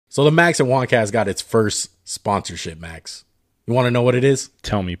So the Max and Juancast got its first sponsorship, Max. You want to know what it is?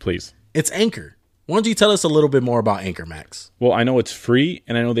 Tell me, please. It's Anchor. Why don't you tell us a little bit more about Anchor, Max? Well, I know it's free,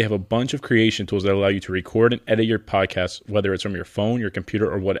 and I know they have a bunch of creation tools that allow you to record and edit your podcast, whether it's from your phone, your computer,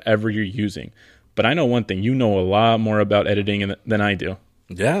 or whatever you're using. But I know one thing. You know a lot more about editing than I do.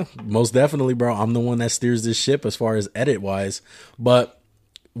 Yeah, most definitely, bro. I'm the one that steers this ship as far as edit-wise. But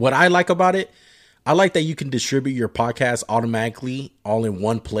what I like about it, I like that you can distribute your podcast automatically all in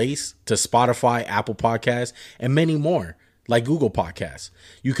one place to Spotify, Apple Podcasts, and many more, like Google Podcasts.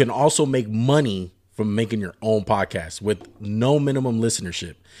 You can also make money from making your own podcast with no minimum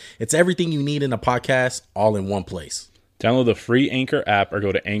listenership. It's everything you need in a podcast all in one place. Download the free Anchor app or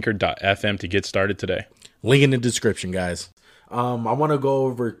go to anchor.fm to get started today. Link in the description, guys. I want to go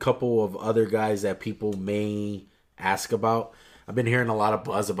over a couple of other guys that people may ask about. I've been hearing a lot of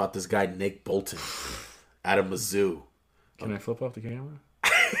buzz about this guy, Nick Bolton, out of Mizzou. Can I flip off the camera?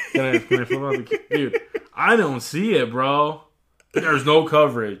 Can I flip off the camera? Dude, I don't see it, bro. There's no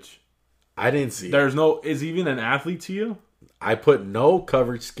coverage. I didn't see There's no... Is he even an athlete to you? I put no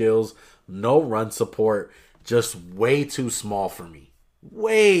coverage skills, no run support, just way too small for me.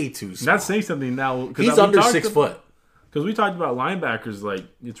 Way too small. That's saying something now. He's under 6 foot. Because we talked about linebackers, like,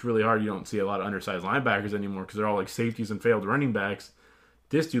 it's really hard. You don't see a lot of undersized linebackers anymore because they're all like safeties and failed running backs.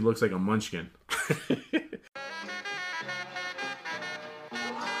 This dude looks like a munchkin.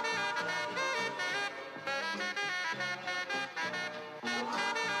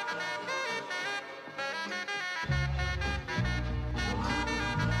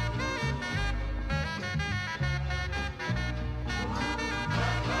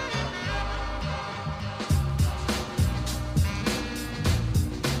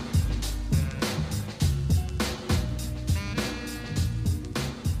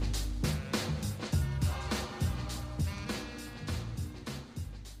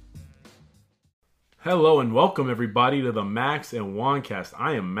 Hello and welcome everybody to the Max and Juancast.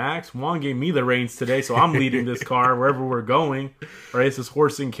 I am Max. Juan gave me the reins today, so I'm leading this car wherever we're going. Right, it's this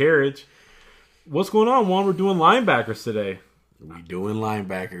horse and carriage. What's going on, Juan? We're doing linebackers today. We doing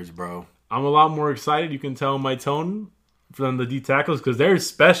linebackers, bro. I'm a lot more excited. You can tell in my tone from the D tackles because they're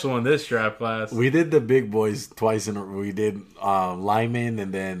special in this draft class. We did the big boys twice we did linemen,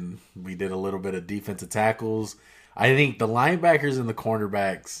 and then we did a little bit of defensive tackles. I think the linebackers and the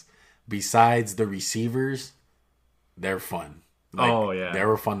cornerbacks, besides the receivers, they're fun. They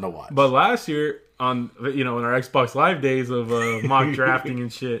were fun to watch. But last year, in our Xbox Live days of mock drafting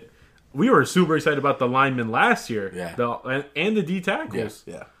and shit, we were super excited about the linemen last year. Yeah. And the D tackles.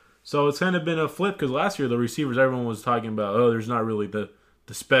 Yeah. So it's kind of been a flip because last year the receivers, everyone was talking about, there's not really the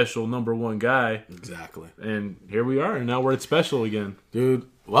special number one guy. Exactly. And here we are, and now we're at special again. Dude,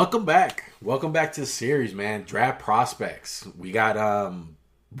 welcome back. Welcome back to the series, man. Draft prospects. We got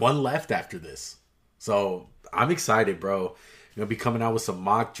one left after this. So I'm excited, bro. We're going to be coming out with some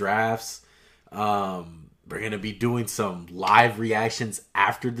mock drafts. We're going to be doing some live reactions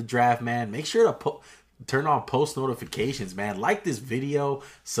after the draft, man. Make sure to turn on post notifications, man. Like this video,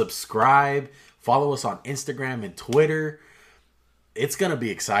 subscribe, follow us on Instagram and Twitter. It's going to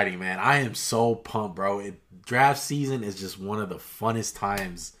be exciting, man. I am so pumped, bro. Draft season is just one of the funnest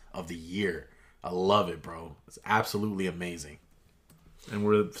times of the year. I love it, bro. It's absolutely amazing. And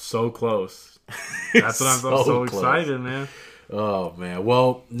we're so close. That's what I'm so excited, man. Oh, man.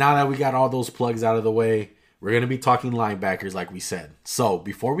 Well, now that we got all those plugs out of the way, we're going to be talking linebackers like we said. So,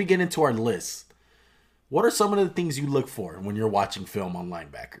 before we get into our list, what are some of the things you look for when you're watching film on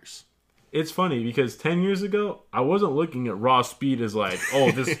linebackers? It's funny because 10 years ago, I wasn't looking at raw speed as like,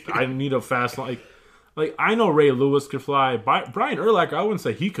 I need a fast line. Like I know Ray Lewis could fly. Brian Urlacher, I wouldn't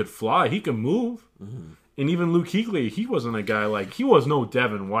say he could fly. He could move. Mm-hmm. And even Luke Kuechly, he wasn't a guy he was no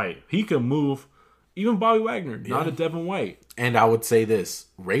Devin White. He could move. Even Bobby Wagner, not a Devin White. And I would say this,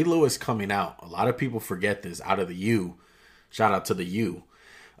 Ray Lewis coming out, a lot of people forget this, out of the U. Shout out to the U.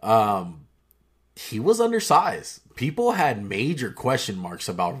 He was undersized. People had major question marks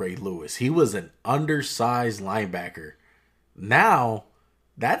about Ray Lewis. He was an undersized linebacker. Now,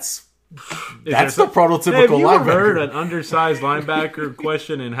 that's the prototypical linebacker. Have you heard linebacker. an undersized linebacker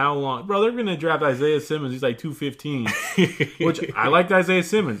question in how long? Bro, they're going to draft Isaiah Simmons. He's like 215, which I like Isaiah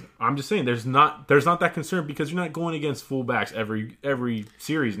Simmons. I'm just saying there's not that concern because you're not going against fullbacks every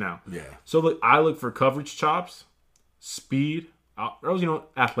series now. Yeah. So I look for coverage chops, speed,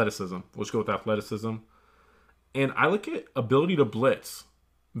 athleticism. Let's go with athleticism. And I look at ability to blitz.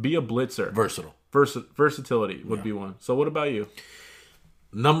 Be a blitzer. Versatile. Versatility would be one. So what about you?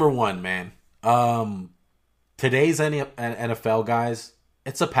 Number one, man. Today's NFL, guys,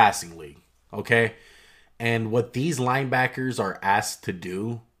 it's a passing league, okay? And what these linebackers are asked to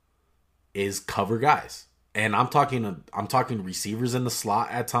do is cover guys. And I'm talking receivers in the slot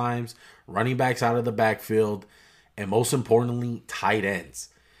at times, running backs out of the backfield, and most importantly, tight ends.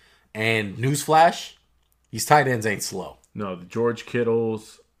 And newsflash, these tight ends ain't slow. No, the George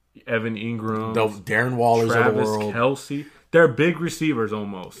Kittles, Evan Ingram, The Darren Wallers of the world. Travis Kelce. They're big receivers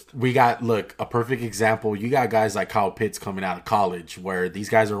almost. We got, look, a perfect example. You got guys like Kyle Pitts coming out of college where these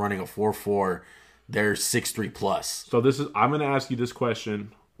guys are running a 4.4. They're 6'3 plus. So I'm going to ask you this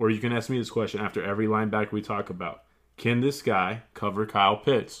question, or you can ask me this question after every linebacker we talk about. Can this guy cover Kyle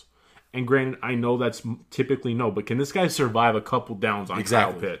Pitts? And granted, I know that's typically no, but can this guy survive a couple downs on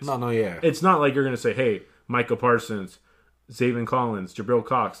Kyle Pitts? No, yeah. It's not like you're going to say, hey, Micah Parsons, Zaven Collins, Jabril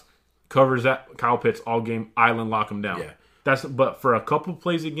Cox covers that Kyle Pitts all game, island lock him down. Yeah. But for a couple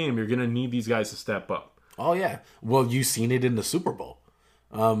plays a game, you're going to need these guys to step up. Oh, yeah. Well, you've seen it in the Super Bowl.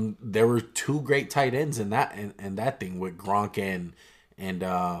 There were two great tight ends in that thing with Gronk and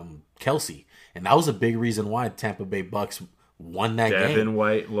Kelsey. And that was a big reason why Tampa Bay Bucks won that game. Devin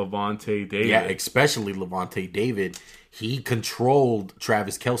White, Levante David. Yeah, especially Levante David. He controlled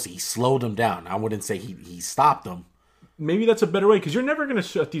Travis Kelsey. He slowed him down. I wouldn't say he stopped him. Maybe that's a better way because you're never going to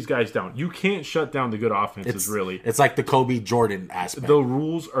shut these guys down. You can't shut down the good offenses, really. It's like the Kobe Jordan aspect. The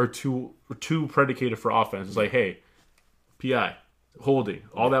rules are too predicated for offense. It's like, hey, PI, holding,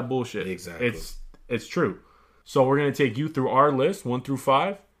 all that bullshit. Exactly. It's true. So we're going to take you through our list, 1 through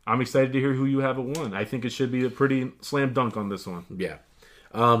 5. I'm excited to hear who you have at 1. I think it should be a pretty slam dunk on this one. Yeah.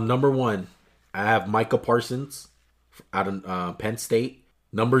 Number 1, I have Micah Parsons out of Penn State.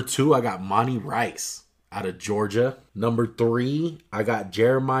 Number 2, I got Monty Rice out of Georgia. Number 3, I got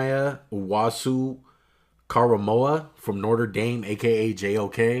Jeremiah Uwasu Karamoa from Notre Dame, a.k.a.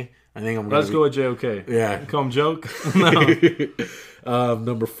 JOK. I think I'm Let's go with JOK. Yeah. Call him Joke? No.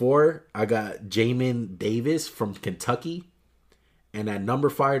 Number 4, I got Jamin Davis from Kentucky. And at number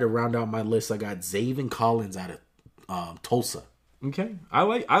 5, to round out my list, I got Zaven Collins out of Tulsa. Okay. I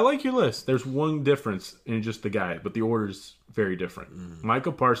like your list. There's one difference in just the guy, but the order's very different.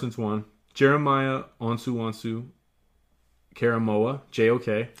 Micah Parsons 1. Jeremiah Onsu Karamoa,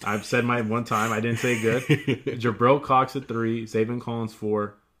 JOK. I've said mine one time. I didn't say good. Jabril Cox at 3. Zaven Collins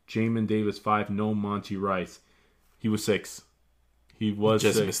 4. Jamin Davis 5. No Monty Rice. He was 6. He was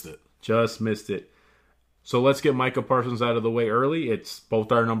Just 6. missed it. Just missed it. So let's get Micah Parsons out of the way early. It's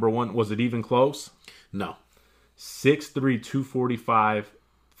both our number 1. Was it even close? No. 6'3", 245,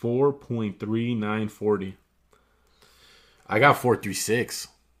 4.3940. I got 4.36.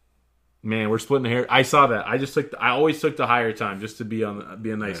 Man, we're splitting hair. I saw that. I always took the higher time just to be a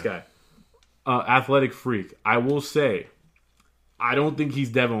nice guy. Athletic freak. I will say, I don't think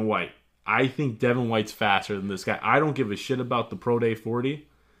he's Devin White. I think Devin White's faster than this guy. I don't give a shit about the Pro Day 40.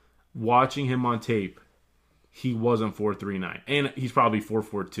 Watching him on tape, he wasn't 4.39, and he's probably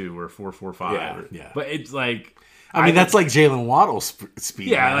 4.42 or 4.45. Yeah. But it's like, I mean, that's like Jalen Waddle's speed.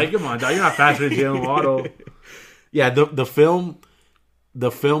 Yeah, man. like come on, dog. You're not faster than Jalen Waddle. Yeah, the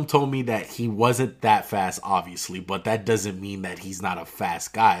film told me that he wasn't that fast, obviously, but that doesn't mean that he's not a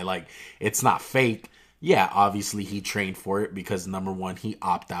fast guy. Like, it's not fake. Yeah, obviously he trained for it because number 1, he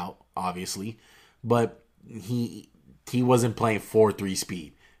opted out, obviously, but he wasn't playing 4.3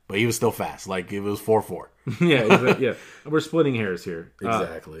 speed. But he was still fast. Like, it was 4.4. Yeah. We're splitting hairs here.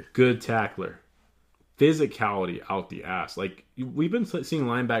 Exactly. Good tackler. Physicality out the ass. Like, we've been seeing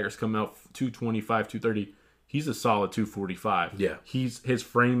linebackers come out 225, 230. He's a solid 245. Yeah. His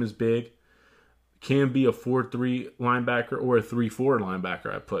frame is big. Can be a 4.3 linebacker or a 3.4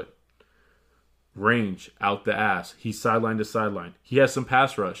 linebacker, I put. Range out the ass. He's sideline to sideline. He has some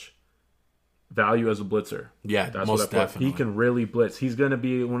pass rush value as a blitzer. Yeah, that's most what I put. definitely. He can really blitz. He's going to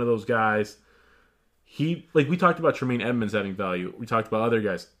be one of those guys. We talked about Tremaine Edmonds having value. We talked about other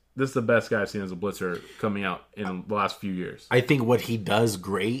guys. This is the best guy I've seen as a blitzer coming out in the last few years. I think what he does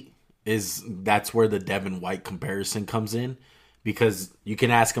great is that's where the Devin White comparison comes in, because you can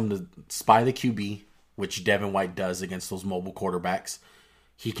ask him to spy the QB, which Devin White does against those mobile quarterbacks.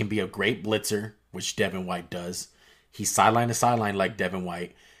 He can be a great blitzer, which Devin White does. He's sideline to sideline like Devin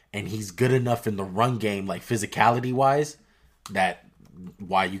White. And he's good enough in the run game, like physicality-wise, that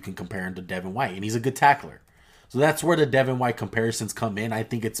why you can compare him to Devin White. And he's a good tackler. So that's where the Devin White comparisons come in. I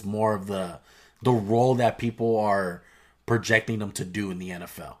think it's more of the role that people are projecting him to do in the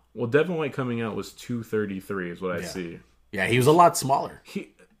NFL. Well, Devin White coming out was 233 is what I see. Yeah, he was a lot smaller.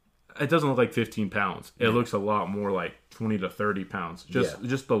 It doesn't look like 15 pounds. It looks a lot more like 20 to 30 pounds.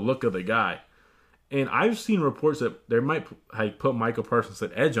 Just the look of the guy. And I've seen reports that they might put Micah Parsons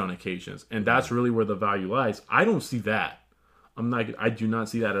at edge on occasions, and that's really where the value lies. I don't see that. I do not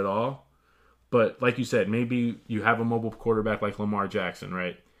see that at all. But like you said, maybe you have a mobile quarterback like Lamar Jackson,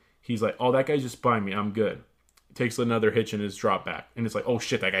 right? he's like, oh, that guy's just behind me. I'm good. Takes another hitch in his drop back. And it's like, oh,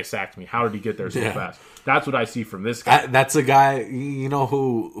 shit, that guy sacked me. How did he get there so fast? That's what I see from this guy. That's a guy, you know,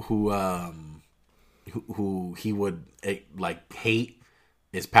 who he would like hate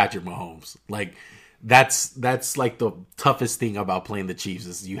is Patrick Mahomes. Like that's like the toughest thing about playing the Chiefs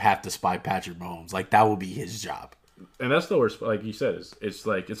is you have to spy Patrick Mahomes. Like that will be his job. And that's the worst. Like you said, it's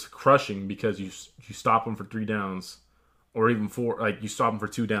like it's crushing because you stop him for 3 downs, or even 4. Like you stop him for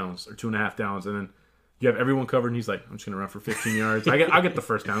 2 downs or 2.5 downs, and then you have everyone covered, and he's like, I'm just gonna run for 15 yards. I get the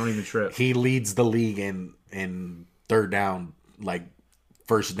first down. I don't even trip. He leads the league in third down, like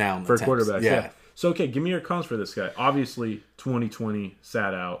first down for attempts. Quarterbacks. Yeah. So okay, give me your cons for this guy. Obviously, 2020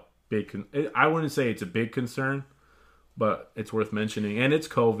 sat out. I wouldn't say it's a big concern, but it's worth mentioning. And it's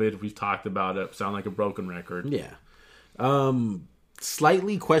COVID. We've talked about it. Sound like a broken record. Yeah.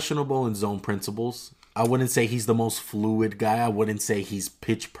 Slightly questionable in zone principles. I wouldn't say he's the most fluid guy. I wouldn't say he's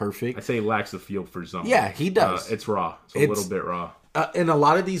pitch perfect. I say he lacks the feel for zone. Yeah, he does. It's raw. It's a little bit raw. And a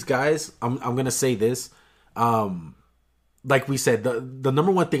lot of these guys, I'm going to say this. Like we said, the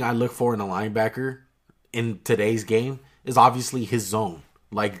number one thing I look for in a linebacker in today's game is obviously his zone.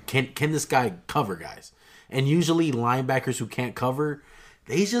 Like, can this guy cover guys? And usually linebackers who can't cover,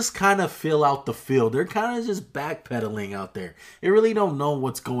 they just kind of fill out the field. They're kind of just backpedaling out there. They really don't know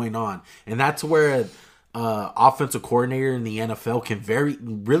what's going on. And that's where an offensive coordinator in the NFL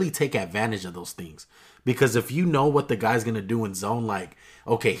can really take advantage of those things. Because if you know what the guy's going to do in zone, like,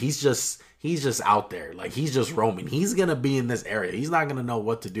 okay, he's just out there. Like, he's just roaming. He's going to be in this area. He's not going to know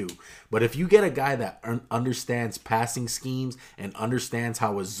what to do. But if you get a guy that understands passing schemes and understands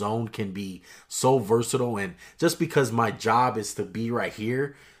how a zone can be so versatile, and just because my job is to be right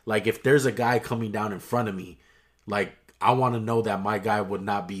here, like, if there's a guy coming down in front of me, like, I want to know that my guy would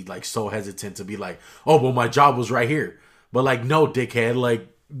not be, like, so hesitant to be like, oh, well, my job was right here. But, like, no, dickhead, like,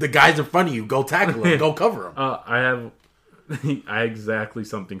 the guy's in front of you. Go tackle him. Go cover him. I have exactly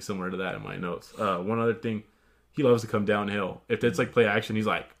something similar to that in my notes. One other thing, he loves to come downhill. If it's like play action, he's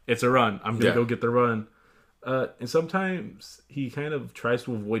like, it's a run. I'm going to go get the run. And sometimes he kind of tries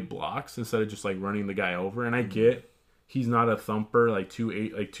to avoid blocks instead of just like running the guy over. And I get he's not a thumper, like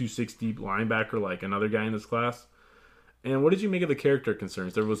 260 linebacker like another guy in this class. And what did you make of the character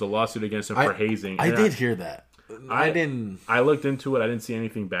concerns? There was a lawsuit against him for hazing. I did hear that. I looked into it. I didn't see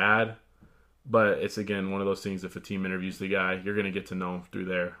anything bad. But it's, again, one of those things, if a team interviews the guy, you're going to get to know him through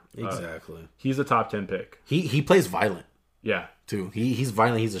there. Exactly. He's a top 10 pick. He plays violent. Yeah. Too. He's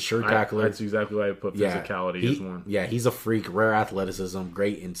violent. He's a sure tackler. That's exactly why I put physicality as one. Yeah, he's a freak. Rare athleticism.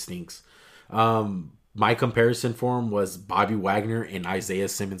 Great instincts. My comparison for him was Bobby Wagner in Isaiah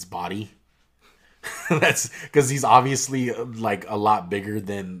Simmons' body. That's because he's obviously like a lot bigger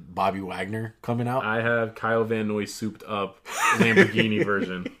than Bobby Wagner coming out. I have Kyle Van Noy souped up Lamborghini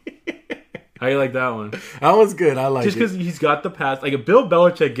version. How you like that one? That was good. I like it. Just because he's got the pass. Like, if Bill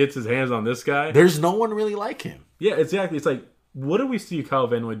Belichick gets his hands on this guy... There's no one really like him. Yeah, exactly. It's like, what do we see Kyle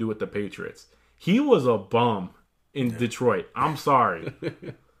Van Noy do with the Patriots? He was a bum in Detroit. I'm sorry.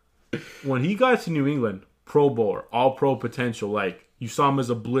 When he got to New England, Pro Bowler, all-pro potential, like, you saw him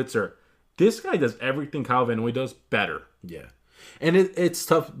as a blitzer. This guy does everything Kyle Van Noy does better. Yeah. And it's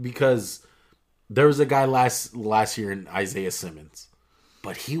tough because there was a guy last year in Isaiah Simmons.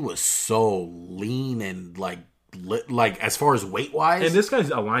 But he was so lean and like as far as weight wise. And this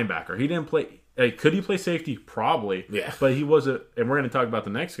guy's a linebacker. He didn't play. Like, could he play safety? Probably. Yeah. But he wasn't. And we're going to talk about the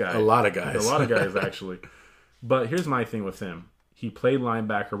next guy. A lot of guys, actually. But here's my thing with him. He played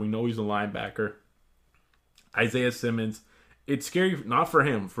linebacker. We know he's a linebacker. Isaiah Simmons. It's scary, not for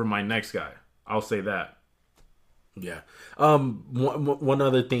him, for my next guy. I'll say that. Yeah. One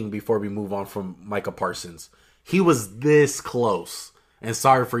other thing before we move on from Micah Parsons. He was this close. And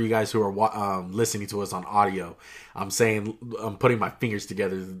sorry for you guys who are listening to us on audio. I'm putting my fingers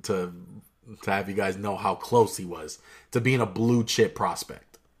together to have you guys know how close he was to being a blue chip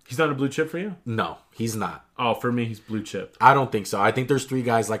prospect. He's not a blue chip for you? No, he's not. Oh, for me, he's blue chip. I don't think so. I think there's 3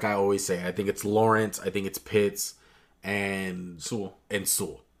 guys, like I always say. I think it's Lawrence, I think it's Pitts, and Sewell.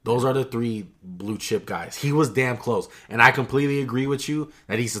 Those are the 3 blue chip guys. He was damn close. And I completely agree with you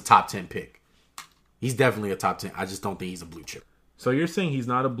that he's a top 10 pick. He's definitely a top 10. I just don't think he's a blue chip. So you're saying he's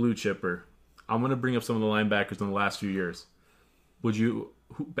not a blue chipper. I'm going to bring up some of the linebackers in the last few years.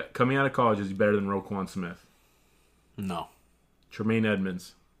 Coming out of college, is he better than Roquan Smith? No. Tremaine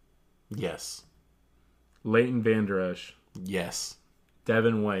Edmonds? Yes. Leighton Vander Esch? Yes.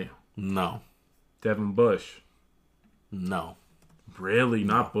 Devin White? No. Devin Bush? No. Really?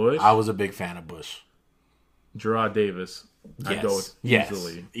 No. Not Bush? I was a big fan of Bush. Gerard Davis? Yes. I'd go with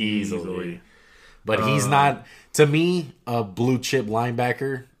easily. But he's not, to me, a blue chip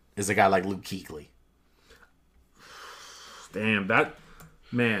linebacker is a guy like Luke Kuechly. Damn,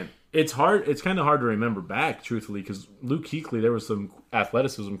 man, it's hard. It's kind of hard to remember back, truthfully, because Luke Kuechly, there was some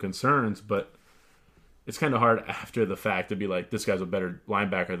athleticism concerns, but it's kind of hard after the fact to be like, this guy's a better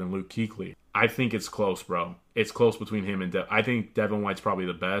linebacker than Luke Kuechly. I think it's close, bro. It's close between him and I think Devin White's probably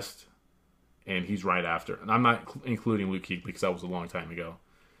the best, and he's right after. And I'm not including Luke Kuechly because that was a long time ago,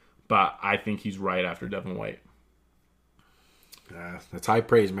 but I think he's right after Devin White. That's high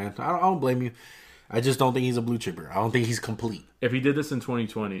praise, man. I don't blame you. I just don't think he's a blue chipper. I don't think he's complete. If he did this in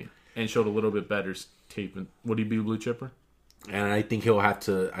 2020 and showed a little bit better tape, would he be a blue chipper? And I think he'll have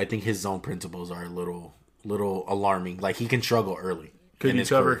to. I think his zone principles are a little alarming. Like, he can struggle early. Could you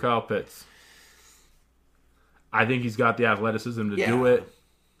cover Kyle Pitts? I think he's got the athleticism to do it.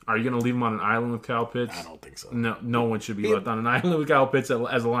 Are you going to leave him on an island with Kyle Pitts? I don't think so. No one should be left on an island with Kyle Pitts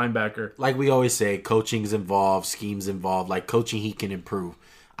as a linebacker. Like we always say, coaching's involved, schemes involved. Like, coaching, he can improve.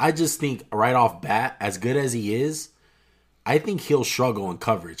 I just think right off bat, as good as he is, I think he'll struggle in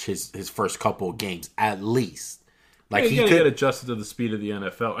coverage his first couple of games, at least. Like, he could get adjusted to the speed of the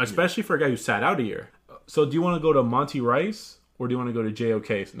NFL, especially for a guy who sat out a year. So do you want to go to Monty Rice or do you want to go to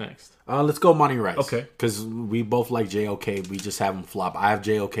JOK next? Let's go Monty Rice. Okay. Because we both like JOK. We just have him flop. I have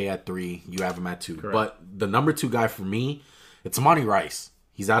JOK at 3. You have him at 2. Correct. But the number 2 guy for me, it's Monty Rice.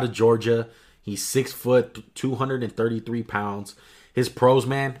 He's out of Georgia. He's 6 foot, 233 pounds. His pros,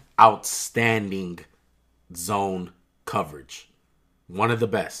 man, outstanding zone coverage. One of the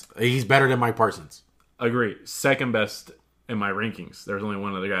best. He's better than Mike Parsons. Agree. Second best in my rankings. There's only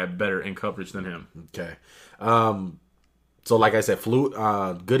one other guy better in coverage than him. Okay. So like I said,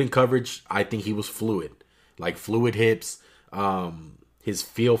 good in coverage. I think he was fluid. Like, fluid hips. His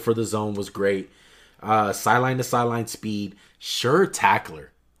feel for the zone was great. Sideline to sideline speed. Sure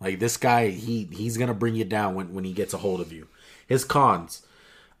tackler. Like, this guy, he's going to bring you down when he gets a hold of you. His cons.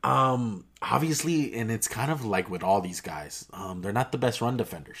 Obviously, and it's kind of like with all these guys, they're not the best run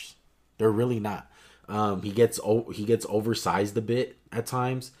defenders. They're really not. He gets oversized a bit at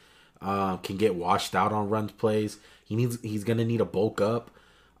times. Can get washed out on run plays. He's gonna need to bulk up.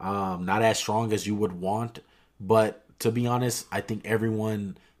 Not as strong as you would want, but to be honest, I think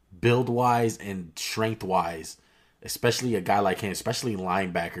everyone build wise and strength wise, especially a guy like him, especially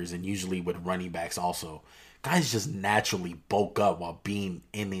linebackers and usually with running backs also, guys just naturally bulk up while being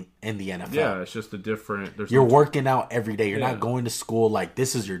in the NFL. Yeah, it's just a different. You're working out every day. You're not going to school like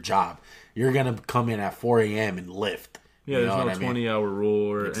this is your job. You're gonna come in at 4 a.m. and lift. Yeah, there's no 20-hour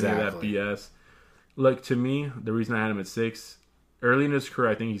rule or any of that BS. Like, to me, the reason I had him at 6, early in his career,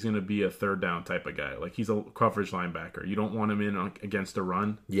 I think he's going to be a third down type of guy. Like, he's a coverage linebacker. You don't want him in against a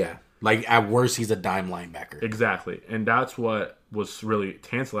run. Yeah. Like, at worst, he's a dime linebacker. Exactly. And that's what was really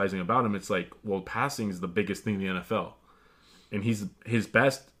tantalizing about him. It's like, well, passing is the biggest thing in the NFL. And he's his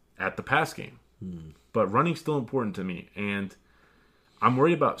best at the pass game. But running's still important to me. And I'm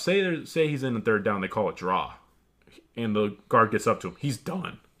worried about, say he's in the third down, they call it draw. And the guard gets up to him. He's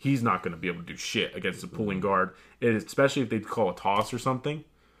done. He's not going to be able to do shit against a pulling guard, especially if they call a toss or something.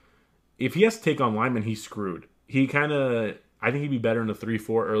 If he has to take on linemen, he's screwed. I think he'd be better in the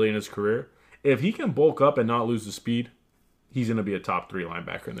 3-4 early in his career. If he can bulk up and not lose the speed, he's going to be a top 3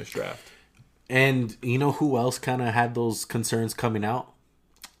 linebacker in this draft. And you know who else kind of had those concerns coming out?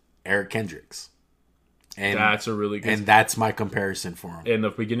 Eric Kendricks. And that's a really good... And that's my comparison for him. In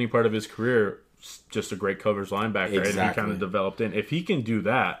the beginning part of his career, just a great coverage linebacker, and he kind of developed in. If he can do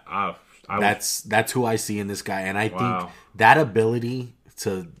that, that's who I see in this guy, and I think that ability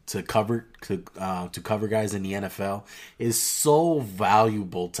to cover guys in the NFL is so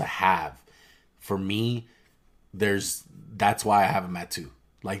valuable to have. For me, that's why I have him at 2.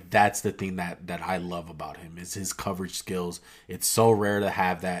 Like, that's the thing that I love about him is his coverage skills. It's so rare to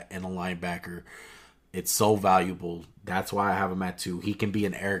have that in a linebacker. It's so valuable. That's why I have him at 2. He can be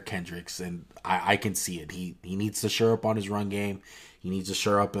an Eric Kendricks, and I can see it. He needs to shore up on his run game. He needs to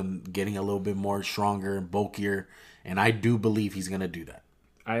shore up and getting a little bit more stronger and bulkier, and I do believe he's going to do that.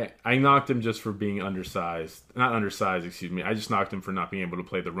 I knocked him just for being undersized. Not undersized, excuse me. I just knocked him for not being able to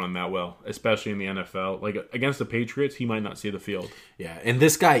play the run that well, especially in the NFL. Like, against the Patriots, he might not see the field. Yeah, and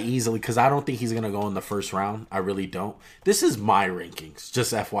this guy easily, because I don't think he's going to go in the first round. I really don't. This is my rankings,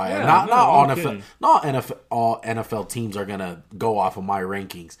 just FYI. Yeah, not all NFL teams are going to go off of my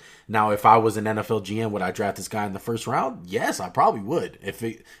rankings. Now, if I was an NFL GM, would I draft this guy in the first round? Yes, I probably would.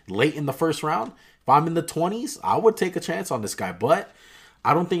 Late in the first round, if I'm in the 20s, I would take a chance on this guy, but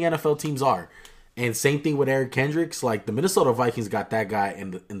I don't think NFL teams are. And same thing with Eric Kendricks. Like, the Minnesota Vikings got that guy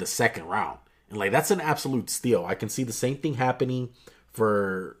in the second round. And, like, that's an absolute steal. I can see the same thing happening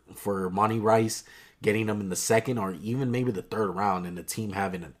for Monty Rice. getting him in the second or even maybe the third round, and the team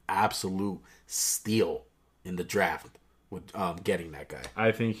having an absolute steal in the draft with getting that guy.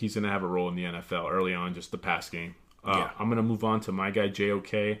 I think he's going to have a role in the NFL early on, just the pass game. I'm going to move on to my guy,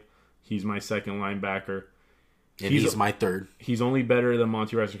 JOK. He's my second linebacker. And he's my third. He's only better than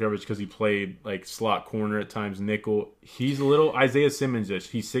Monty Rice in coverage because he played like slot corner at times, nickel. He's a little Isaiah Simmons-ish.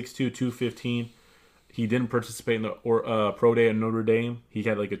 He's 6'2", 215. He didn't participate in the pro day at Notre Dame. He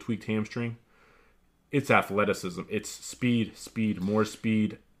had like a tweaked hamstring. It's athleticism. It's speed, more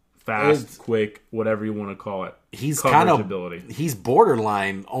speed, fast, quick, whatever you want to call it. He's coverage kind of ability. He's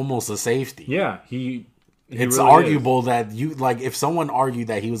borderline almost a safety. Yeah, it's really arguable that you like if someone argued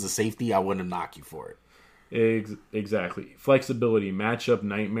that he was a safety, I wouldn't knock you for it. Exactly. Flexibility, matchup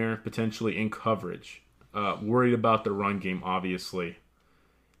nightmare, potentially in coverage. Worried about the run game, obviously.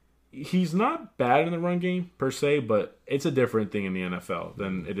 He's not bad in the run game, per se, but it's a different thing in the NFL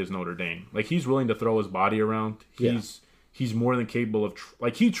than it is Notre Dame. Like, he's willing to throw his body around. He's more than capable of...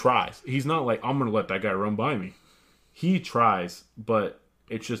 he tries. He's not like, I'm going to let that guy run by me. He tries, but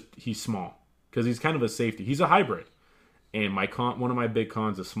it's just he's small. Because he's kind of a safety. He's a hybrid. And one of my big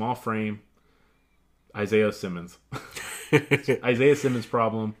cons is small frame, Isaiah Simmons. Isaiah Simmons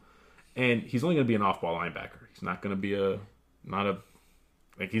problem. And he's only going to be an off-ball linebacker. He's not going to be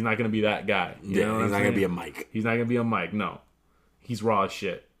he's not going to be that guy. He's not going to be a Mike. He's not going to be a Mike, no. He's raw as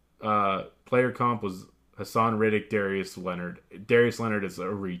shit. Player comp was Hassan Riddick, Darius Leonard. Darius Leonard is a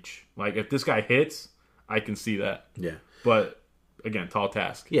reach. Like, if this guy hits, I can see that. Yeah. But, again, tall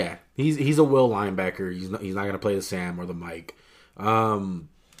task. Yeah. He's a will linebacker. He's not going to play the Sam or the Mike.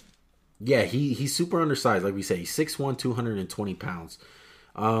 Yeah, he's super undersized. Like we say, he's 6'1", 220 pounds.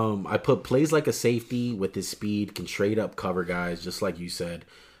 I put plays like a safety with his speed, can straight up cover guys, just like you said.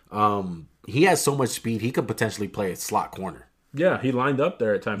 He has so much speed, he could potentially play a slot corner. Yeah, he lined up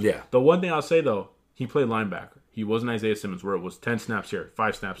there at times. Yeah. The one thing I'll say, though, he played linebacker. He wasn't Isaiah Simmons, where it was 10 snaps here,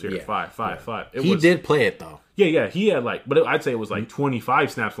 5 snaps here, 5. He did play it, though. Yeah. He had I'd say it was like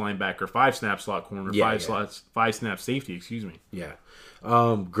 25 snaps linebacker, 5 snaps slot corner, 5 snaps safety, excuse me. Yeah.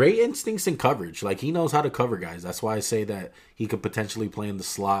 Great instincts in coverage. Like, he knows how to cover guys. That's why I say that he could potentially play in the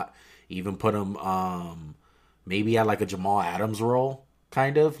slot, even put him maybe at like a Jamal Adams role,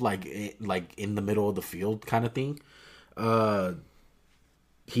 kind of like in the middle of the field kind of thing.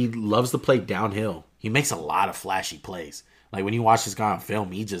 He loves to play downhill. He makes a lot of flashy plays. Like, when you watch this guy on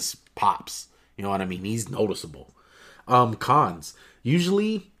film, he just pops. You know what I mean? He's noticeable. Cons.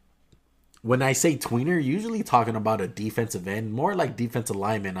 Usually, when I say tweener, usually talking about a defensive end, more like defensive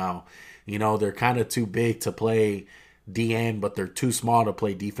lineman now. You know, they're kind of too big to play DN, but they're too small to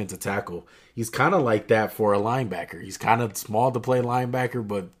play defensive tackle. He's kind of like that for a linebacker. He's kind of small to play linebacker,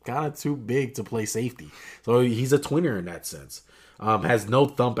 but kind of too big to play safety. So he's a tweener in that sense. Has no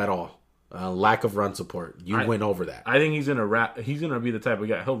thump at all. Lack of run support. You went over that. I think he's gonna be the type of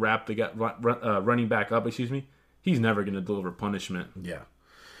guy. He'll wrap the guy running back up. Excuse me. He's never gonna deliver punishment. Yeah.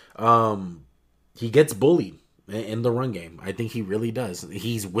 He gets bullied in the run game. I think he really does.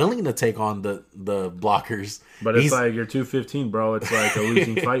 He's willing to take on the blockers. But it's like, you're 215, bro. It's like a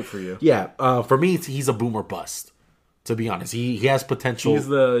losing fight for you. Yeah. For me, he's a boomer bust. To be honest, he has potential. He's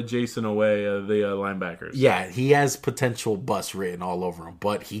the Jason Away of the linebackers. Yeah, he has potential bust written all over him,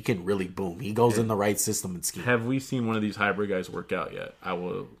 but he can really boom. He goes in the right system and scheme. Have we seen one of these hybrid guys work out yet? I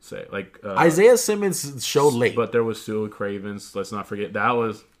will say, Isaiah Simmons showed late, but there was Sue Cravens. Let's not forget that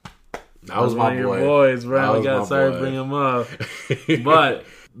was my one of your boys, bro. We got sorry to bring him up, but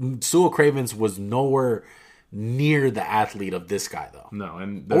Sue Cravens was nowhere near the athlete of this guy, though. No,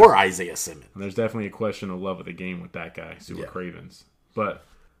 or Isaiah Simmons. And there's definitely a question of love of the game with that guy, Sue Cravens. But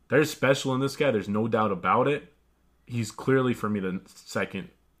there's special in this guy. There's no doubt about it. He's clearly, for me, the second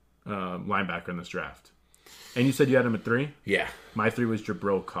linebacker in this draft. And you said you had him at 3? Yeah. My 3 was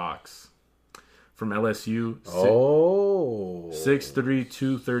Jabril Cox from LSU. 6'3",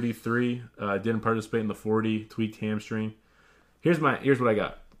 233. Didn't participate in the 40. Tweaked hamstring. Here's what I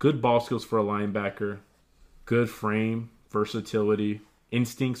got. Good ball skills for a linebacker. Good frame, versatility,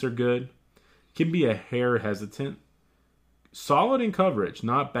 instincts are good. Can be a hair hesitant. Solid in coverage,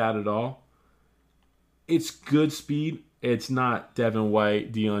 not bad at all. It's good speed. It's not Devin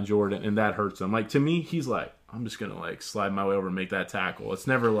White, Deion Jordan, and that hurts him. Like, to me, he's like, I'm just going to slide my way over and make that tackle. It's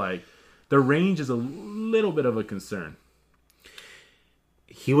never the range is a little bit of a concern.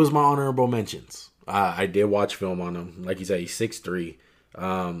 He was my honorable mentions. I did watch film on him. Like you said, he's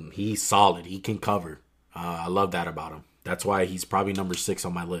 6'3". He's solid. He can cover. I love that about him. That's why he's probably number 6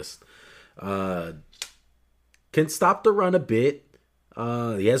 on my list. Can stop the run a bit.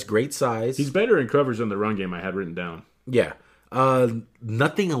 He has great size. He's better in coverage than the run game I had written down. Yeah.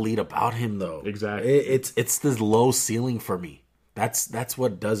 Nothing elite about him though. Exactly. It's this low ceiling for me. That's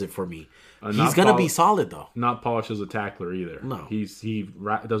what does it for me. He's gonna be solid though. Not polished as a tackler either. No, he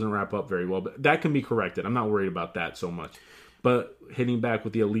doesn't wrap up very well, but that can be corrected. I'm not worried about that so much. But hitting back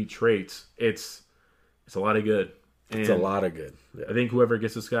with the elite traits, it's a lot of good. And it's a lot of good. Yeah. I think whoever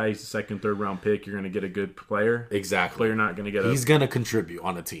gets this guy, he's a second, third round pick. You're going to get a good player. Exactly. But you're not going to get He's going to contribute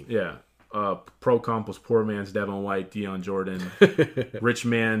on a team. Yeah. Pro comp was poor man's Devin White, Deion Jordan. Rich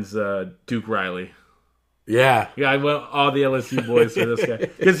man's Duke Riley. Yeah. Yeah, I went all the LSU boys for this guy.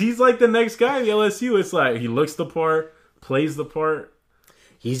 Because he's like the next guy in the LSU. It's like he looks the part, plays the part.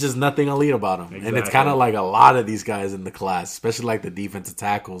 He's just nothing elite about him. Exactly. And it's kind of like a lot of these guys in the class, especially like the defensive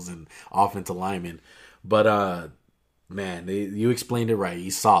tackles and offensive linemen. But, man, you explained it right.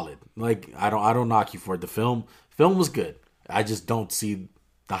 He's solid. Like, I don't knock you for it. The film was good. I just don't see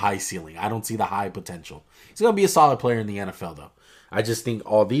the high ceiling. I don't see the high potential. He's going to be a solid player in the NFL, though. I just think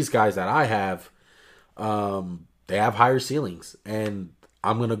all these guys that I have, they have higher ceilings. And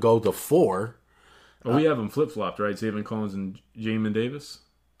I'm going to go to 4. Well, we have them flip-flopped, right? Zaven Collins and Jamin Davis?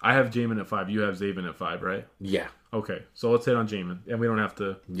 I have Jamin at 5. You have Zaven at 5, right? Yeah. Okay, so let's hit on Jamin. And we don't have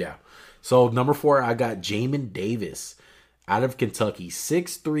to... Yeah. So, number 4, I got Jamin Davis out of Kentucky.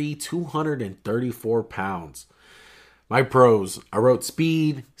 6'3", 234 pounds. My pros, I wrote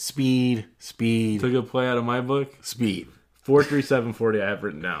speed. Took a play out of my book? Speed. 4.37 40 I have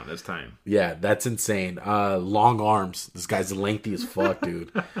written down this time. Yeah, that's insane. Long arms. This guy's lengthy as fuck,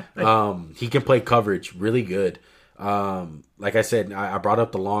 dude. He can play coverage really good. Like I said, I brought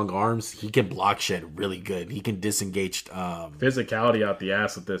up the long arms. He can block shed really good. He can disengage. Physicality out the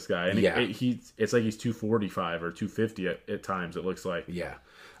ass with this guy. And yeah. It's like he's 245 or 250 at times, it looks like. Yeah.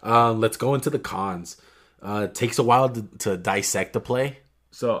 Let's go into the cons. It takes a while to dissect the play.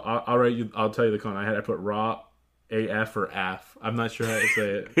 So I'll tell you the con. I put raw AF or AF. I'm not sure how to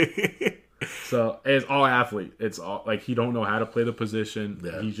say it. So it's all athlete. It's all like he don't know how to play the position.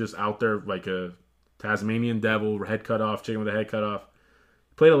 Yeah. He's just out there like a Tasmanian devil, head cut off, chicken with a head cut off.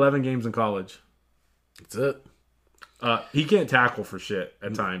 Played 11 games in college. That's it. He can't tackle for shit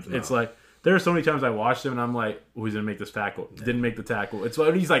at times. No. It's like there are so many times I watched him and I'm like, oh, he's gonna make this tackle. Yeah. Didn't make the tackle. It's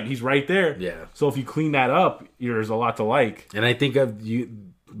like he's right there. Yeah. So if you clean that up, there's a lot to like. And I think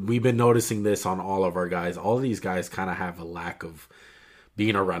we've been noticing this on all of our guys. All of these guys kind of have a lack of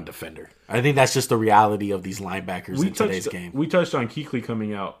being a run defender. I think that's just the reality of these linebackers in today's game. We touched on Kuechly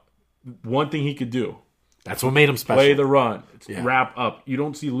coming out. One thing he could do. That's what made him special. Play the run. Wrap up. You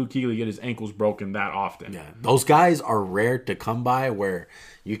don't see Luke Kuechly get his ankles broken that often. Yeah, those guys are rare to come by where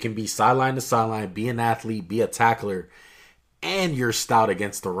you can be sideline to sideline, be an athlete, be a tackler, and you're stout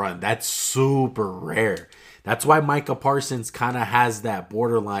against the run. That's super rare. That's why Micah Parsons kind of has that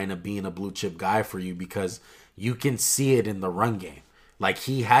borderline of being a blue chip guy for you because you can see it in the run game. Like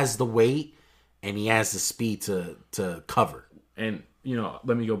he has the weight and he has the speed to cover. And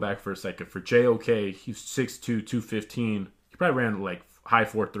let me go back for a second. For JOK, he's 6'2", 215. He probably ran like high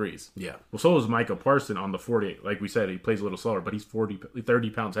 4.3s. Yeah. Well, so is Micah Parsons on the 48. Like we said, he plays a little slower, but he's 30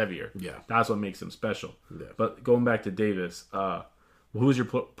 pounds heavier. Yeah. That's what makes him special. Yeah. But going back to Davis, who's your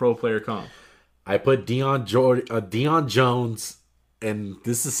pro player comp? I put Deion Jones, and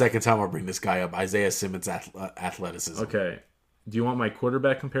this is the second time I bring this guy up, Isaiah Simmons' athleticism. Okay. Do you want my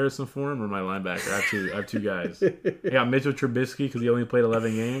quarterback comparison for him or my linebacker? I have two guys. I got Mitchell Trubisky because he only played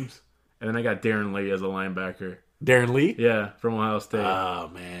 11 games. And then I got Darren Lee as a linebacker. Darren Lee? Yeah, from Ohio State. Oh,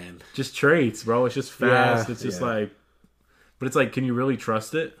 man. Just traits, bro. It's just fast. Yeah, it's just like... But it's like, can you really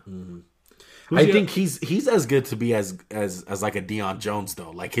trust it? Mm-hmm. I think he's as good to be as like a Deion Jones, though.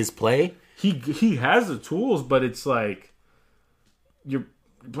 Like, his play... He has the tools, but it's like... You're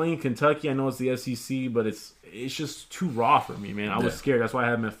playing Kentucky. I know it's the SEC, but it's just too raw for me, man. I was scared. That's why I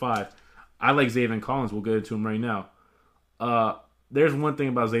had him at 5. I like Zaven Collins. We'll get into him right now. There's one thing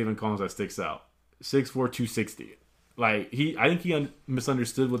about Zaven Collins that sticks out. 6'4", 260. Like, I think he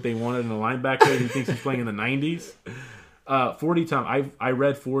misunderstood what they wanted in a linebacker. He thinks he's playing in the 90s. 40 time. I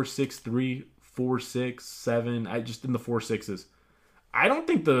read 4.63, 4.6, 7. I just in the 4.6s. I don't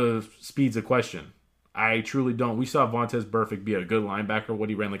think the speed's a question. I truly don't. We saw Vontaze Burfict be a good linebacker. What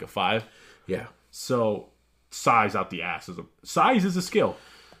he ran like a 5. Yeah. So size out the ass size is a skill.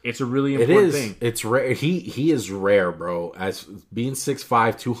 It's a really important thing. It's rare. He is rare, bro. As being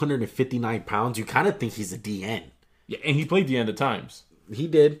 6'5", 259 pounds, you kind of think he's a DN. Yeah, and he played DN at times. He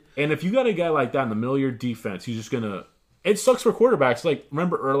did. And if you got a guy like that in the middle of your defense, he's just gonna. It sucks for quarterbacks. Like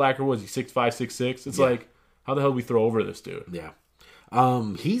remember Urlacher was he 6'5", 6'6"? It's like how the hell do we throw over this dude? Yeah.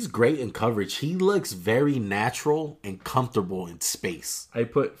 He's great in coverage. He looks very natural and comfortable in space. I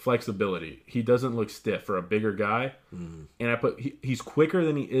put flexibility. He doesn't look stiff for a bigger guy. And I put he's quicker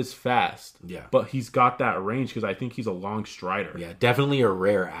than he is fast. Yeah. But he's got that range because I think he's a long strider. Yeah, definitely a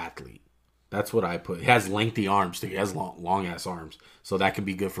rare athlete. That's what I put. He has lengthy arms too. He has long ass arms. So that can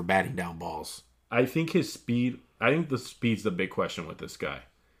be good for batting down balls. I think his speed, the speed's the big question with this guy.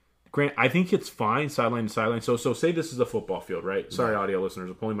 Grant, I think it's fine sideline to sideline. So say this is a football field, right? Sorry, audio listeners,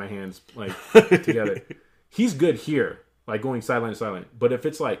 I'm pulling my hands like together. He's good here, like going sideline to sideline. But if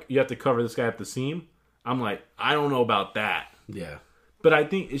it's like you have to cover this guy at the seam, I'm like, I don't know about that. Yeah. But I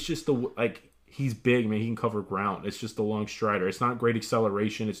think it's just he's big, man. He can cover ground. It's just the long strider. It's not great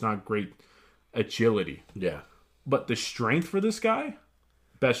acceleration. It's not great agility. Yeah. But the strength for this guy,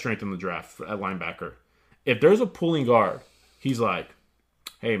 best strength in the draft at linebacker. If there's a pulling guard, he's like,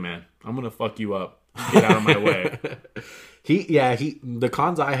 hey man, I'm gonna fuck you up. Get out of my way. The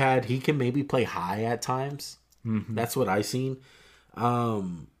cons I had, he can maybe play high at times. Mm-hmm. That's what I seen.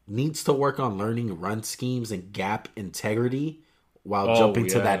 Needs to work on learning run schemes and gap integrity while jumping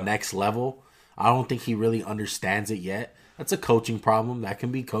to that next level. I don't think he really understands it yet. That's a coaching problem that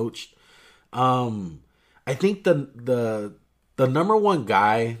can be coached. I think the number one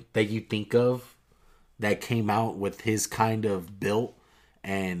guy that you think of that came out with his kind of built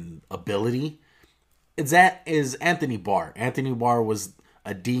and ability is Anthony Barr. Anthony Barr was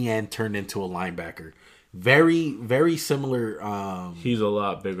a DN turned into a linebacker. Very, very similar. He's a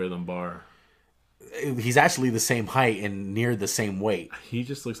lot bigger than Barr. He's actually the same height and near the same weight. He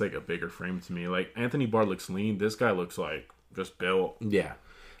just looks like a bigger frame to me. Like Anthony Barr looks lean. This guy looks like just built. Yeah.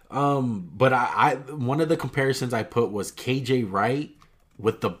 But I one of the comparisons I put was KJ Wright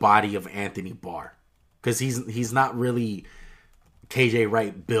with the body of Anthony Barr. Because he's not really KJ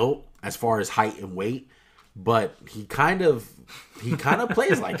Wright built as far as height and weight, but he kind of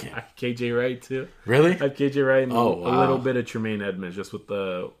plays like him. KJ Wright too. Really? I have KJ Wright and wow. a little bit of Tremaine Edmonds just with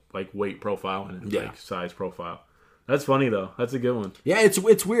the weight profile and size profile. That's funny though. That's a good one. Yeah,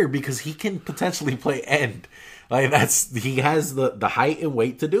 it's weird because he can potentially play end. He has the height and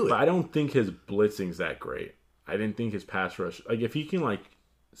weight to do it. But I don't think his blitzing's that great. I didn't think his pass rush, if he can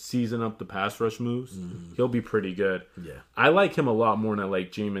season up the pass rush moves, he'll be pretty good. Yeah. I like him a lot more than I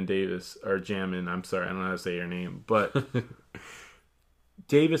like Jamin Davis or Jamin. I'm sorry, I don't know how to say your name, but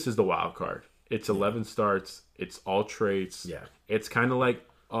Davis is the wild card. It's 11 starts. It's all traits. Yeah. It's kind of like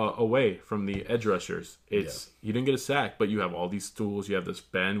away from the edge rushers. It's you didn't get a sack, but you have all these tools. You have this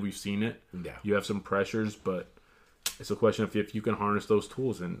bend. We've seen it. Yeah. You have some pressures, but it's a question of if you can harness those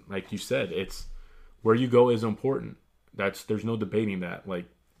tools. And like you said, it's where you go is important. There's no debating that.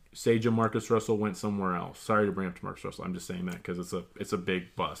 Say Jamarcus Russell went somewhere else. Sorry to bring up Jamarcus Russell. I'm just saying that because it's a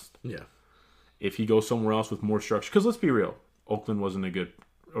big bust. Yeah. If he goes somewhere else with more structure, because let's be real, Oakland wasn't a good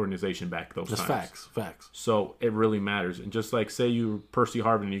organization back those times. Facts. So it really matters. And just say you're Percy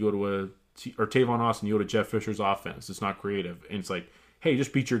Harvin and you go to or Tavon Austin, you go to Jeff Fisher's offense. It's not creative. And it's like, hey,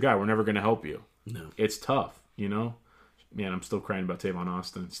 just beat your guy. We're never going to help you. No. It's tough, Man, I'm still crying about Tavon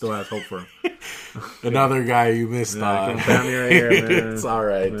Austin. Still has hope for him. Another guy you missed on. Down here, man. It's all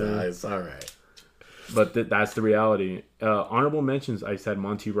right, guys. All right. But that's the reality. Honorable mentions, I said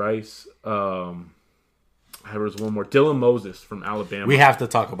Monty Rice. There was one more. Dylan Moses from Alabama. We have to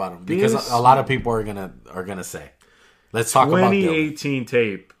talk about him because a lot of people are gonna say. Let's talk about Dylan. 2018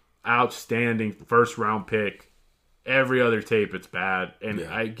 tape. Outstanding first round pick. Every other tape, it's bad. And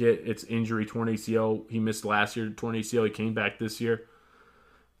I get it's injury, torn ACL. He missed last year, torn ACL. He came back this year.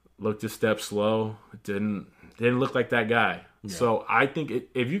 Looked a step slow. Didn't look like that guy. Yeah. So I think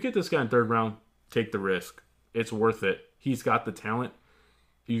if you get this guy in third round, take the risk. It's worth it. He's got the talent.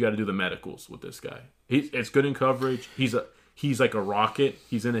 You got to do the medicals with this guy. It's good in coverage. He's like a rocket.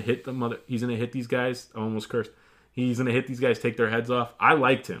 He's gonna hit He's gonna hit these guys. I almost cursed. He's gonna hit these guys, take their heads off. I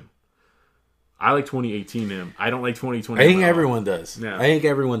liked him. I like 2018 him. I don't like 2020. I think everyone does. Yeah. I think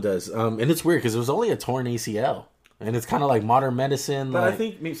everyone does. And it's weird because it was only a torn ACL. And it's kind of like modern medicine. But I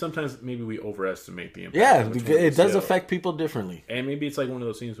think sometimes maybe we overestimate the impact. Yeah, it does affect people differently. And maybe it's like one of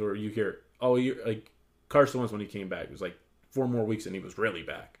those things where you hear, you're like Carson Wentz when he came back. It was like 4 more weeks and he was really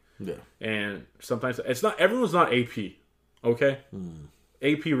back. Yeah. And sometimes it's not, everyone's not AP. Okay?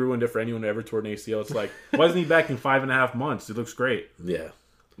 AP ruined it for anyone who ever tore an ACL. It's like, why isn't he back in 5.5 months? It looks great. Yeah.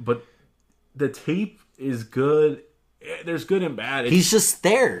 But the tape is good. There's good and bad. He's just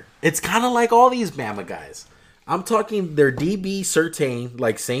there. It's kind of like all these Bama guys. I'm talking their DB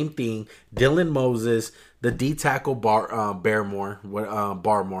Surtain, same thing. Dylan Moses, the D tackle Barmore,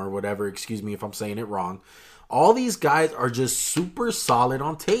 whatever. Excuse me if I'm saying it wrong. All these guys are just super solid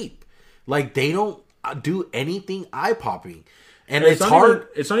on tape. They don't do anything eye popping. And it's hard.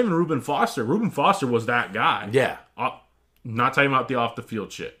 It's not even Reuben Foster. Reuben Foster was that guy. Yeah. Not talking about the off the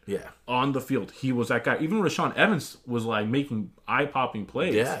field shit. Yeah. On the field, he was that guy. Even Rashaan Evans was like making eye popping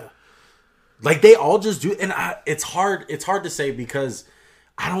plays. Yeah. Like they all just do, and it's hard. It's hard to say because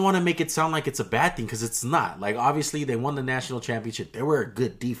I don't want to make it sound like it's a bad thing because it's not. Like obviously they won the national championship. They were a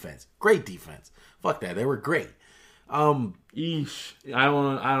good defense, great defense. Fuck that, they were great. Eesh. I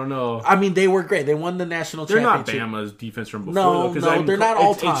don't know. I mean, they were great. They won the national championship. They're not Bama's defense from before. No, they're not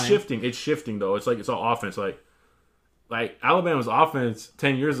all time. It's shifting. It's shifting though. It's like it's all offense. Like Alabama's offense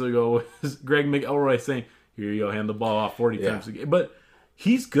 10 years ago was Greg McElroy saying, "Here you go, hand the ball off 40 times a game." But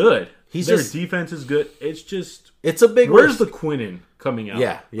he's good. Their defense is good. It's a big. Where's the Quinnen coming out?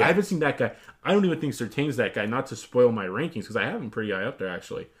 Yeah. I haven't seen that guy. I don't even think Surtain's that guy. Not to spoil my rankings because I have him pretty high up there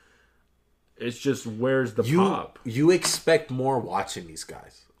actually. It's just where's the pop? You expect more watching these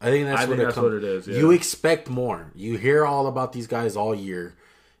guys. I think that's what it is. Yeah. You expect more. You hear all about these guys all year,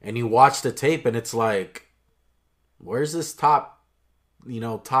 and you watch the tape, and it's like, where's this top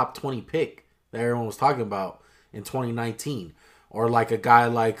 20 pick that everyone was talking about in 2019? Or like a guy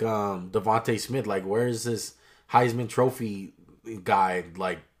like Devontae Smith. Like, where's this Heisman Trophy guy?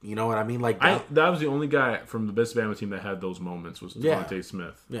 Like, you know what I mean? Like that was the only guy from the best Bama team that had those moments was Devontae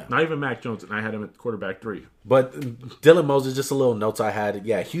Smith. Yeah. Not even Mac Jones, and I had him at quarterback 3. But Dylan Moses, just a little notes I had.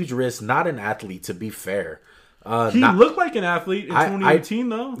 Yeah, huge risk. Not an athlete, to be fair. He looked like an athlete in 2018,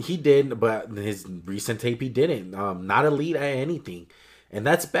 though. He did, but his recent tape, he didn't. Not elite at anything, and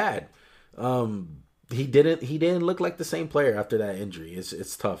that's bad. He didn't look like the same player after that injury.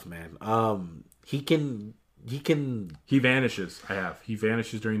 It's tough, man. He vanishes. He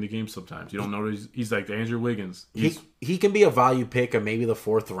vanishes during the game sometimes. You don't know he's like Andrew Wiggins. He can be a value pick of maybe the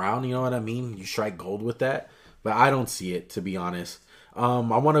 4th round. You know what I mean? You strike gold with that, but I don't see it, to be honest. I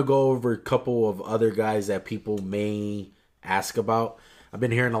want to go over a couple of other guys that people may ask about. I've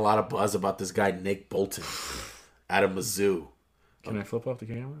been hearing a lot of buzz about this guy Nick Bolton out of Mizzou. Can I flip off the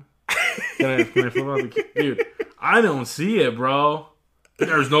camera? Can I flip off the dude? I don't see it, bro.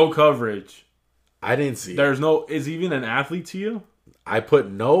 There's no coverage. I didn't see it. Is he even an athlete to you? I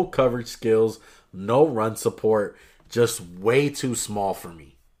put no coverage skills, no run support, just way too small for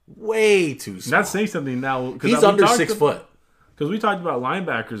me. Way too small. Not saying something now. He's under 6 foot. Because we talked about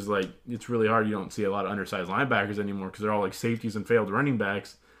linebackers, like, it's really hard. You don't see a lot of undersized linebackers anymore because they're all like safeties and failed running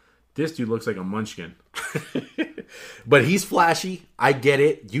backs. This dude looks like a munchkin. But he's flashy. I get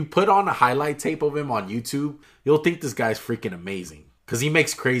it. You put on a highlight tape of him on YouTube, you'll think this guy's freaking amazing. Because he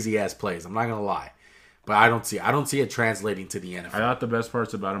makes crazy ass plays. I'm not gonna lie. But I don't see it translating to the NFL. I thought the best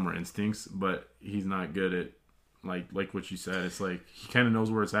parts about him were instincts, but he's not good at like what you said. It's like he kind of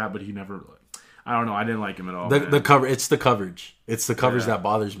knows where it's at, but he never. I don't know. I didn't like him at all. The cover. It's the coverage. It's the coverage that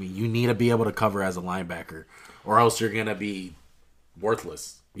bothers me. You need to be able to cover as a linebacker, or else you're gonna be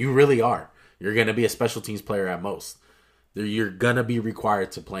worthless. You really are. You're gonna be a special teams player at most. You're gonna be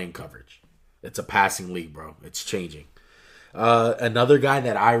required to play in coverage. It's a passing league, bro. It's changing. Another guy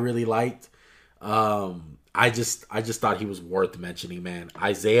that I really liked. I just thought he was worth mentioning, man.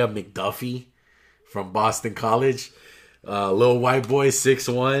 Isaiah McDuffie from Boston College. Little white boy,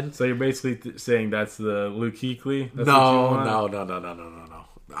 6'1". So you're basically saying that's the Luke Kuechly? No.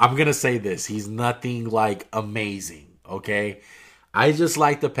 I'm going to say this. He's nothing like amazing, okay? I just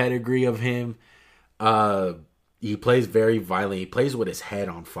like the pedigree of him. He plays very violent. He plays with his head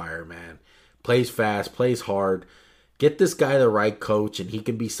on fire, man. Plays fast, plays hard. Get this guy the right coach, and he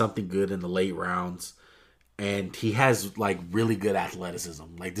can be something good in the late rounds. And he has, like, really good athleticism.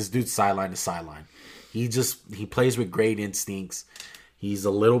 Like, this dude's sideline to sideline. He plays with great instincts. He's a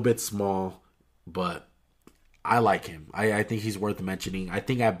little bit small, but I like him. I think he's worth mentioning. I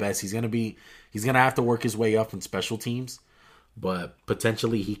think at best he's gonna have to work his way up in special teams, but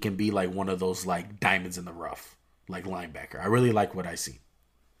potentially he can be like one of those like diamonds in the rough, like linebacker. I really like what I see.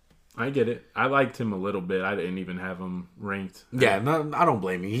 I get it. I liked him a little bit. I didn't even have him ranked. Yeah, no, I don't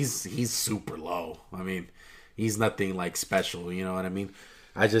blame you. He's super low. I mean, he's nothing like special. You know what I mean?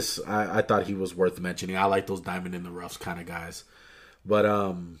 I thought he was worth mentioning. I like those diamond in the roughs kind of guys. But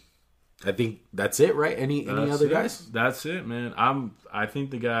I think that's it, right? Any other guys? That's it, man. I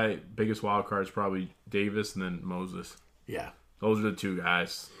think the biggest wild card is probably Davis and then Moses. Yeah. Those are the two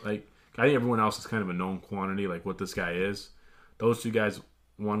guys. Like, I think everyone else is kind of a known quantity, like what this guy is. Those two guys,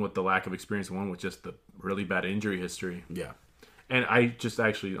 one with the lack of experience, one with just the really bad injury history. Yeah. And I'm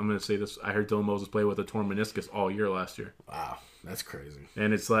going to say this. I heard Dylan Moses play with a torn meniscus all year last year. Wow. That's crazy.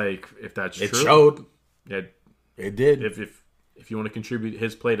 And it's like, if that's true. It showed. It did. If you want to contribute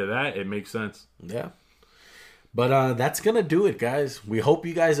his play to that, it makes sense. Yeah. But that's going to do it, guys. We hope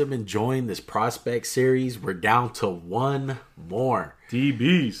you guys have enjoying this prospect series. We're down to one more.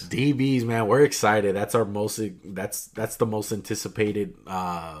 DBs, man. We're excited. That's our most. That's the most anticipated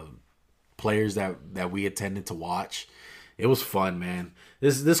players that we attended to watch. It was fun, man.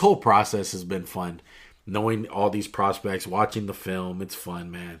 This whole process has been fun. Knowing all these prospects, watching the film, it's fun,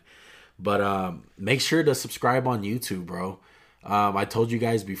 man. But make sure to subscribe on YouTube, bro. I told you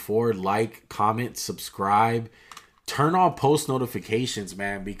guys before, like, comment, subscribe, turn on post notifications,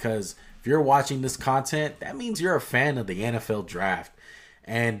 man, because if you're watching this content, that means you're a fan of the NFL draft.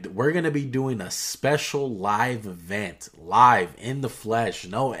 And we're going to be doing a special live event, live in the flesh,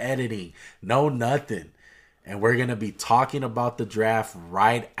 no editing, no nothing. And we're going to be talking about the draft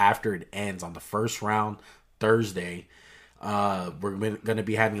right after it ends on the first round, Thursday. We're going to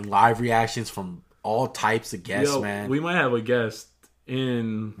be having live reactions from all types of guests, man. We might have a guest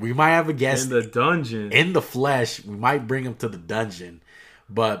in the dungeon. In the flesh. We might bring him to the dungeon.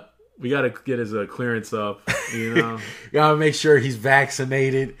 But we got to get his clearance up, you know. Gotta make sure he's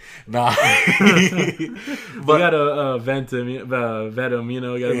vaccinated. Nah. We gotta vet him, you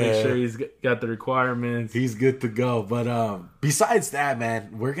know. Gotta make sure he's got the requirements. He's good to go. But besides that,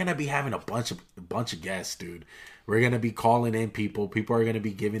 man, we're gonna be having a bunch of guests, dude. We're gonna be calling in people. People are gonna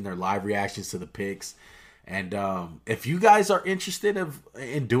be giving their live reactions to the picks. And if you guys are interested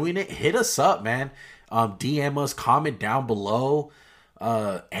in doing it, hit us up, man. DM us, comment down below.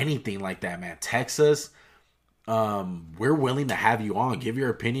 Anything like that, man. Text us. We're willing to have you on. Give your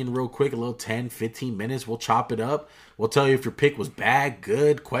opinion real quick, a little 10, 15 minutes. We'll chop it up. We'll tell you if your pick was bad,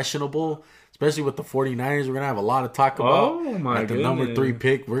 good, questionable. Especially with the 49ers, we're gonna have a lot to talk about. Oh my the number 3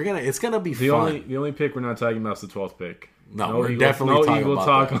 pick. It's gonna be fun. The only pick we're not talking about is the 12th pick. No, we're definitely talking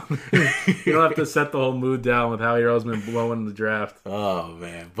about that. You don't have to set the whole mood down with how Hero's been blowing the draft. Oh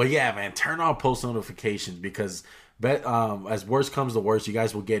man, but yeah, man, turn on post notifications because. As worst comes to worst, you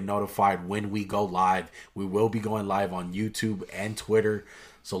guys will get notified when we go live. We will be going live on YouTube and Twitter,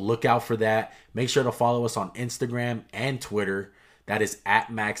 so look out for that. Make sure to follow us on Instagram and Twitter. That is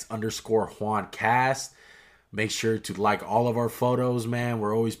 @Max_JuanCast. Make sure to like all of our photos, man.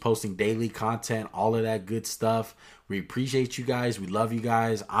 We're always posting daily content, all of that good stuff. We appreciate you guys. We love you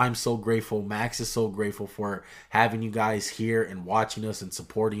guys. I'm so grateful. Max is so grateful for having you guys here and watching us and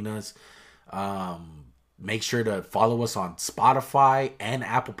supporting us. Make sure to follow us on Spotify and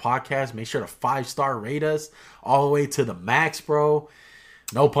Apple Podcasts. Make sure to 5-star rate us all the way to the max, bro.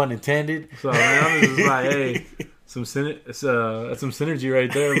 No pun intended. So man, I'm just like, hey, that's some synergy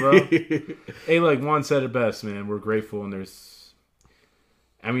right there, bro. Hey, like Juan said it best, man. We're grateful, and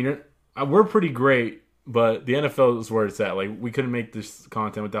we're pretty great, but the NFL is where it's at. Like, we couldn't make this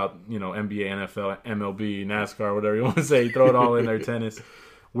content without, NBA, NFL, MLB, NASCAR, whatever you want to say. Throw it all in there, tennis.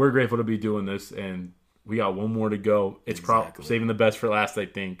 We're grateful to be doing this, and we got one more to go. It's probably saving the best for last, I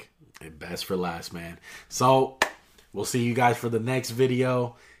think. Best for last, man. So, we'll see you guys for the next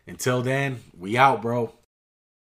video. Until then, we out, bro.